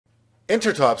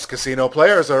Intertops Casino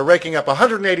players are raking up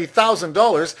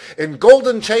 $180,000 in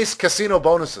Golden Chase Casino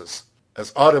bonuses.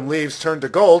 As autumn leaves turn to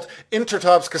gold,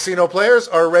 Intertops Casino players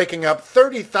are raking up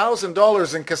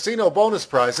 $30,000 in casino bonus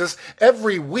prizes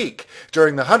every week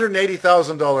during the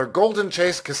 $180,000 Golden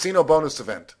Chase Casino bonus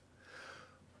event.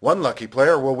 One lucky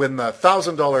player will win the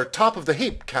 $1,000 top of the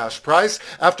heap cash prize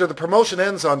after the promotion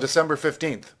ends on December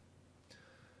 15th.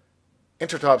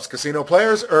 Intertops Casino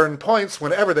players earn points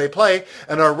whenever they play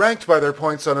and are ranked by their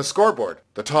points on a scoreboard.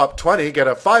 The top 20 get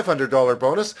a $500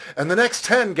 bonus and the next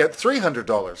 10 get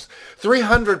 $300.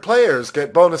 300 players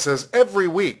get bonuses every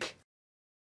week.